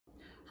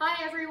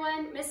Hi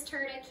everyone, Miss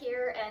Turnick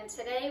here, and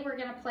today we're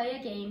going to play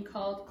a game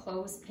called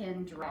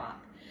Clothespin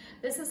Drop.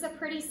 This is a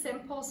pretty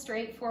simple,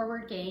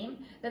 straightforward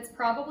game that's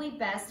probably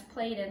best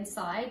played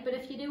inside, but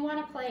if you do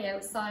want to play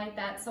outside,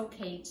 that's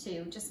okay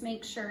too. Just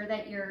make sure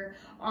that you're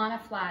on a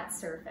flat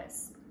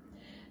surface.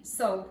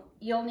 So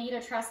you'll need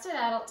a trusted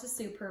adult to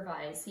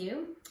supervise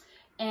you,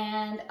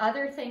 and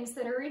other things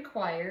that are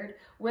required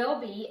will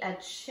be a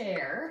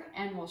chair,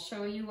 and we'll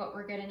show you what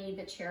we're going to need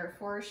the chair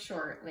for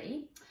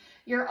shortly.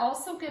 You're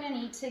also going to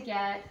need to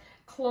get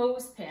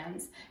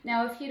clothespins.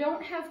 Now, if you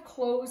don't have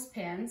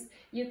clothespins,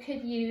 you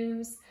could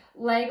use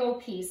Lego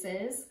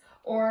pieces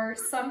or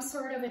some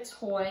sort of a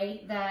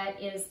toy that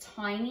is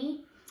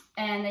tiny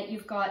and that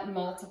you've got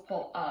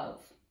multiple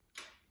of.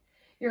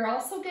 You're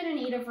also going to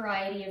need a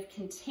variety of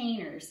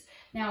containers.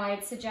 Now,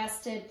 I'd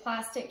suggested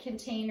plastic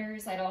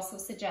containers. I'd also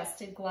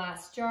suggested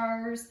glass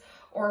jars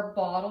or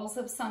bottles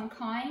of some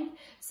kind.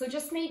 So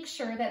just make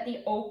sure that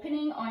the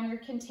opening on your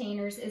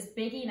containers is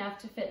big enough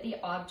to fit the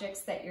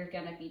objects that you're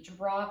going to be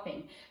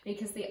dropping,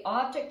 because the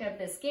object of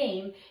this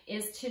game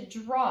is to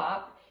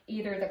drop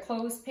either the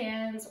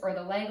clothespins or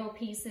the Lego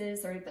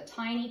pieces or the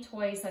tiny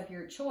toys of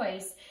your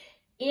choice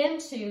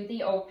into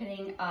the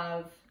opening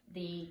of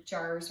the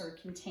jars or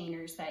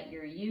containers that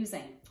you're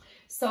using.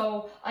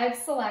 So I've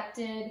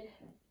selected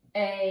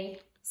a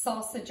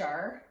salsa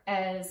jar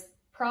as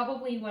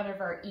probably one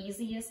of our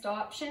easiest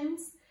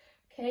options.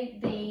 Okay,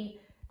 the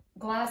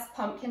glass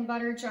pumpkin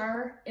butter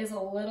jar is a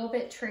little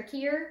bit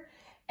trickier,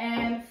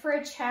 and for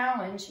a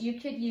challenge you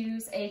could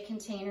use a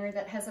container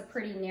that has a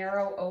pretty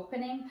narrow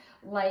opening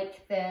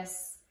like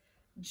this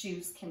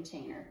juice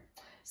container.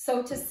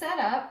 So to set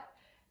up,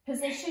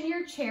 position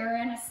your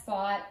chair in a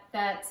spot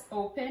that's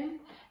open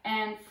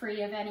and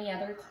free of any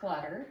other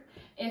clutter.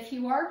 If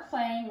you are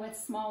playing with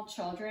small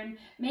children,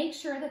 make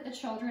sure that the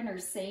children are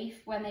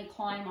safe when they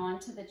climb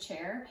onto the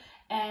chair,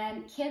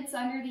 and kids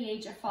under the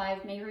age of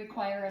 5 may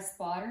require a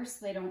spotter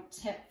so they don't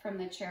tip from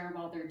the chair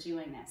while they're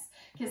doing this.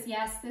 Because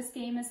yes, this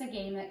game is a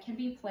game that can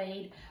be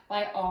played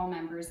by all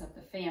members of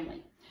the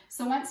family.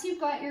 So once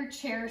you've got your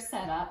chair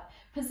set up,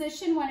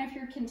 position one of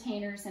your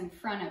containers in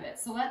front of it.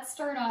 So let's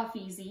start off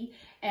easy,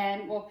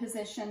 and we'll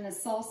position the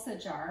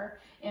salsa jar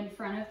in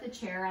front of the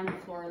chair on the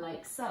floor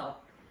like so.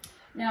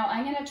 Now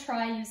I'm going to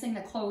try using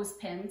the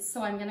clothespins,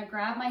 so I'm going to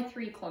grab my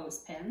 3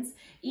 clothespins.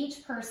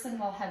 Each person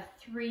will have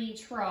 3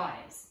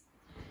 tries.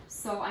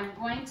 So I'm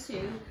going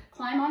to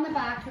climb on the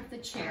back of the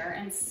chair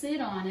and sit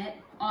on it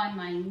on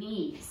my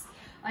knees.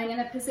 I'm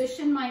going to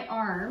position my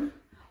arm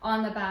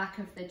on the back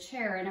of the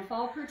chair, and if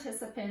all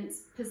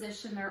participants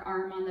position their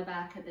arm on the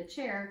back of the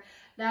chair,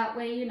 that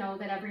way you know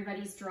that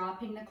everybody's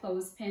dropping the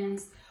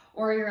clothespins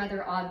or your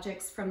other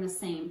objects from the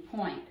same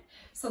point.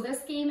 So this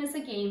game is a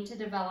game to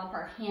develop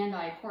our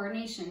hand-eye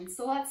coordination,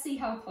 so let's see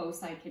how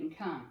close I can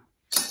come.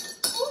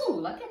 Ooh,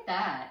 look at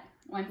that,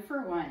 1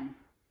 for 1.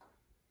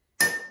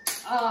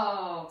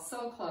 Oh,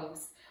 so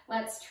close.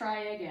 Let's try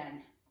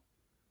again.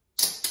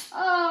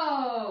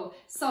 Oh,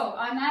 so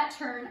on that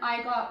turn,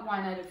 I got 1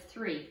 out of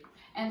 3.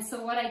 And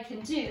so what I can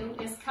do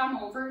is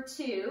come over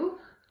to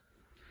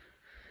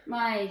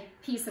my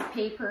piece of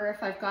paper,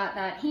 if I've got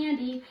that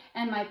handy,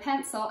 and my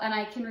pencil, and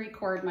I can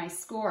record my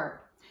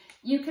score.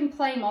 You can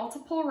play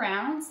multiple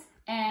rounds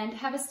and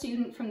have a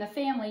student from the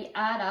family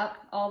add up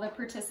all the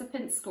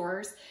participant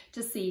scores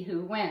to see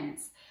who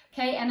wins.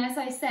 Okay, and as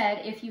I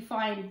said, if you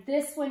find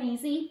this one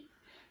easy,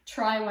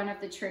 try one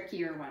of the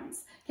trickier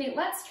ones. Okay,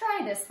 let's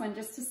try this one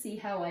just to see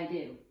how I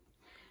do.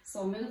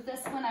 So move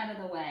this one out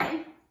of the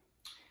way,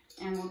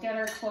 and we'll get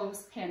our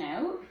clothespin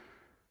out.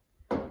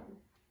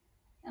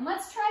 And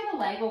let's try the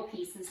Lego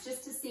pieces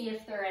just to see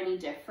if they're any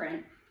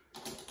different.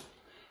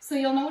 So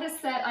you'll notice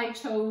that I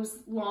chose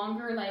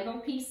longer Lego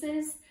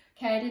pieces.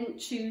 Okay, I didn't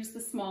choose the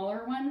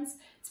smaller ones.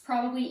 It's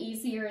probably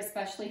easier,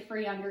 especially for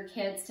younger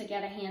kids, to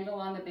get a handle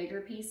on the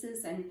bigger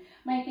pieces, and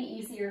might be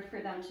easier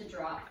for them to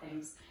drop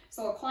things.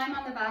 So I'll climb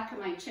on the back of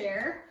my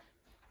chair,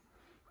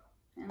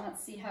 and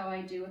let's see how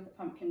I do with the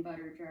pumpkin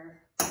butter jar.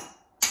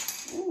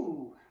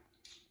 Ooh.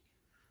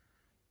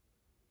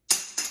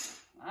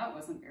 That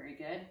wasn't very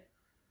good.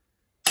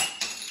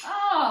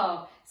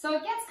 Oh, so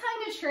it gets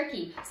kind of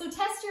tricky. So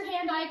test your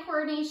hand-eye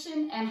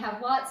coordination and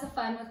have lots of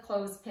fun with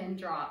Clothespin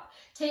Drop.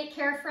 Take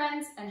care,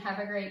 friends, and have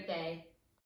a great day.